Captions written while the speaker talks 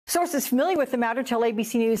Sources familiar with the matter tell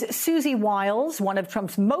ABC News Susie Wiles, one of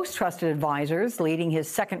Trump's most trusted advisors, leading his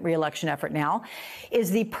second re-election effort now,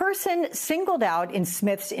 is the person singled out in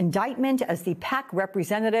Smith's indictment as the PAC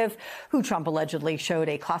representative who Trump allegedly showed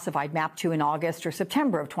a classified map to in August or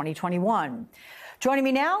September of 2021. Joining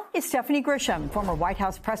me now is Stephanie Grisham, former White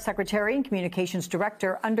House press secretary and communications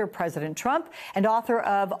director under President Trump, and author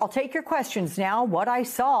of I'll Take Your Questions Now, What I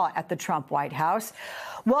Saw at the Trump White House.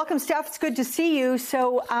 Welcome, Steph. It's good to see you.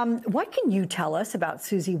 So what can you tell us about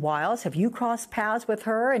Susie Wiles? Have you crossed paths with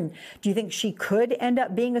her? And do you think she could end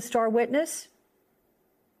up being a star witness?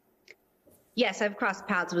 Yes, I've crossed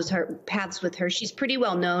paths with her. She's pretty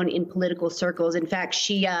well known in political circles. In fact,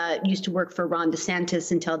 she used to work for Ron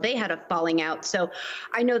DeSantis until they had a falling out. So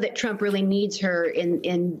I know that Trump really needs her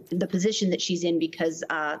in the position that she's in because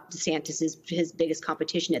DeSantis is his biggest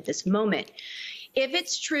competition at this moment. If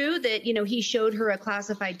it's true that, he showed her a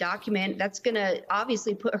classified document, that's going to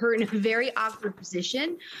obviously put her in a very awkward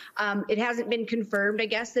position. It hasn't been confirmed, I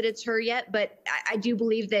guess, that it's her yet, but I do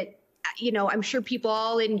believe that I'm sure people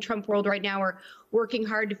all in Trump world right now are working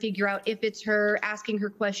hard to figure out if it's her, asking her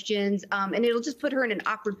questions, and it'll just put her in an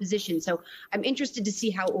awkward position. So I'm interested to see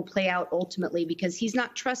how it will play out ultimately because he's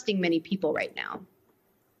not trusting many people right now.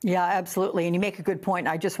 Yeah, absolutely. And you make a good point.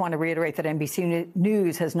 I just want to reiterate that NBC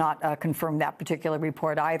News has not confirmed that particular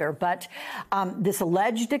report either. But this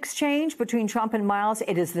alleged exchange between Trump and Wiles,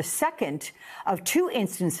 it is the second of two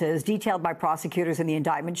instances detailed by prosecutors in the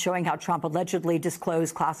indictment showing how Trump allegedly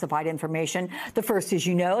disclosed classified information. The first, as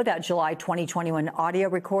you know, that July 2021 audio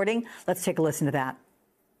recording. Let's take a listen to that.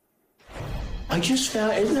 I just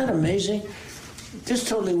found, isn't that amazing? This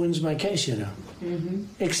totally wins my case, Mm-hmm.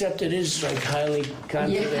 Except it is like highly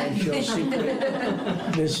confidential,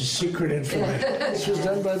 secret. This is secret information. This was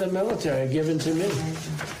done by the military, given to me.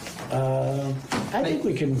 I think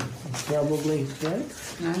we can probably, right?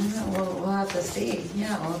 I don't know. We'll have to see.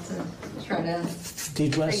 Yeah, we'll have to try to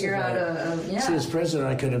figure out See, as president,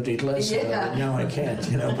 I could have declassified it. Now I can't,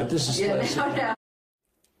 but this is classified.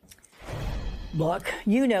 Look,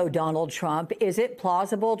 Donald Trump. Is it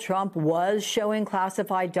plausible Trump was showing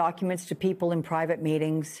classified documents to people in private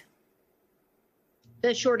meetings?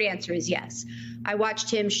 The short answer is yes. I watched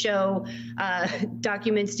him show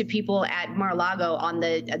documents to people at Mar-a-Lago on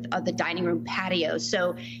the dining room patio.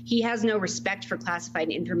 So he has no respect for classified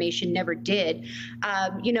information, never did.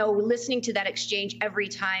 Listening to that exchange every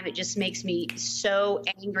time, it just makes me so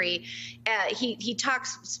angry. He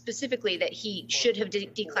talks specifically that he should have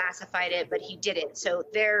declassified it, but he didn't. So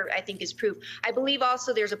there, I think, is proof. I believe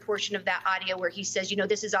also there's a portion of that audio where he says,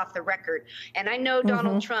 this is off the record. And I know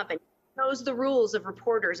Donald Trump, and knows the rules of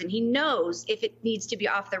reporters, and he knows if it needs to be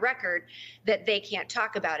off the record that they can't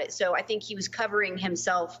talk about it. So I think he was covering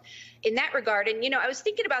himself in that regard. And, I was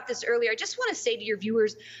thinking about this earlier. I just want to say to your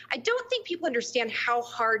viewers, I don't think people understand how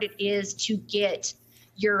hard it is to get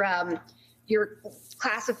your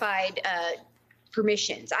classified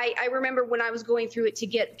permissions. I remember when I was going through it to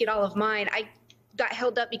get all of mine, I got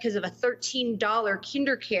held up because of a $13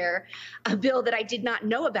 KinderCare bill that I did not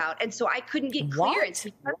know about. And so I couldn't get clearance.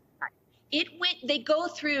 They go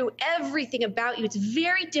through everything about you. It's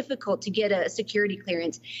very difficult to get a security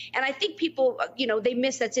clearance. And I think people, they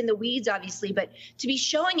miss that's in the weeds, obviously, but to be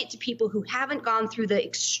showing it to people who haven't gone through the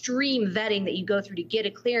extreme vetting that you go through to get a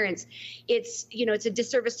clearance, it's a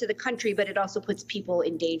disservice to the country, but it also puts people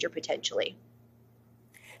in danger potentially.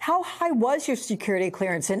 How high was your security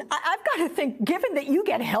clearance? And I've got to think, given that you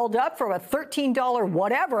get held up for a $13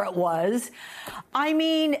 whatever it was, I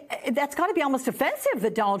mean, that's got to be almost offensive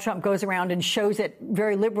that Donald Trump goes around and shows it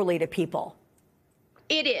very liberally to people.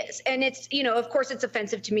 It is. And it's, of course it's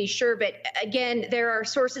offensive to me, sure. But again, there are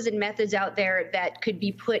sources and methods out there that could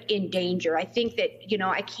be put in danger. I think that,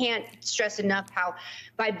 I can't stress enough how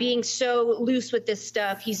by being so loose with this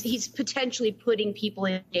stuff, he's potentially putting people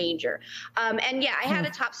in danger. And yeah, I had a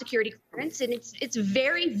top security clearance, and it's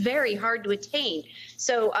very, very hard to attain.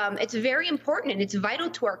 So it's very important, and it's vital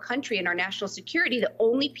to our country and our national security that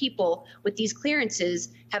only people with these clearances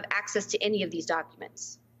have access to any of these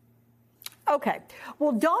documents. Okay.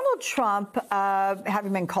 Well, Donald Trump,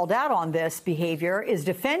 having been called out on this behavior, is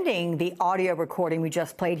defending the audio recording we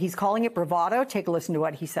just played. He's calling it bravado. Take a listen to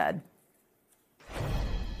what he said.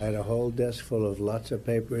 I had a whole desk full of lots of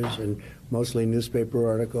papers and mostly newspaper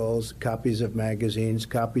articles, copies of magazines,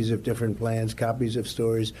 copies of different plans, copies of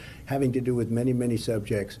stories having to do with many, many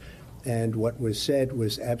subjects. And what was said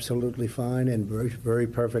was absolutely fine and very, very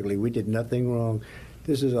perfectly. We did nothing wrong.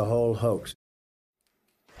 This is a whole hoax.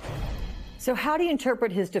 So how do you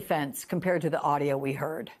interpret his defense compared to the audio we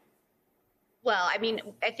heard? Well, I mean,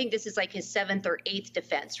 I think this is like his 7th or 8th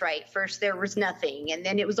defense, right? First, there was nothing, and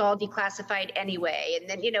then it was all declassified anyway. And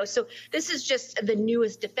then, you know, so this is just the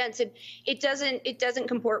newest defense. And it doesn't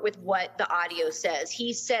comport with what the audio says.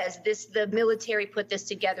 He says the military put this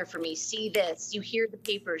together for me. See this, you hear the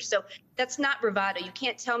papers. So that's not bravado. You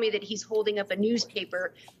can't tell me that he's holding up a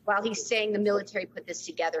newspaper while he's saying the military put this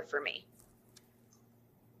together for me.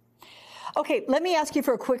 Okay, let me ask you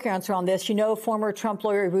for a quick answer on this. You know, former Trump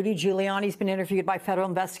lawyer Rudy Giuliani has been interviewed by federal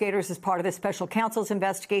investigators as part of the special counsel's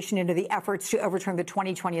investigation into the efforts to overturn the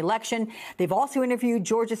 2020 election. They've also interviewed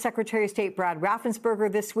Georgia Secretary of State Brad Raffensperger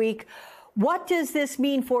this week. What does this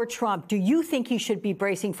mean for Trump? Do you think he should be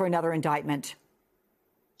bracing for another indictment?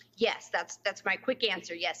 Yes, that's my quick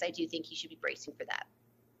answer. Yes, I do think he should be bracing for that.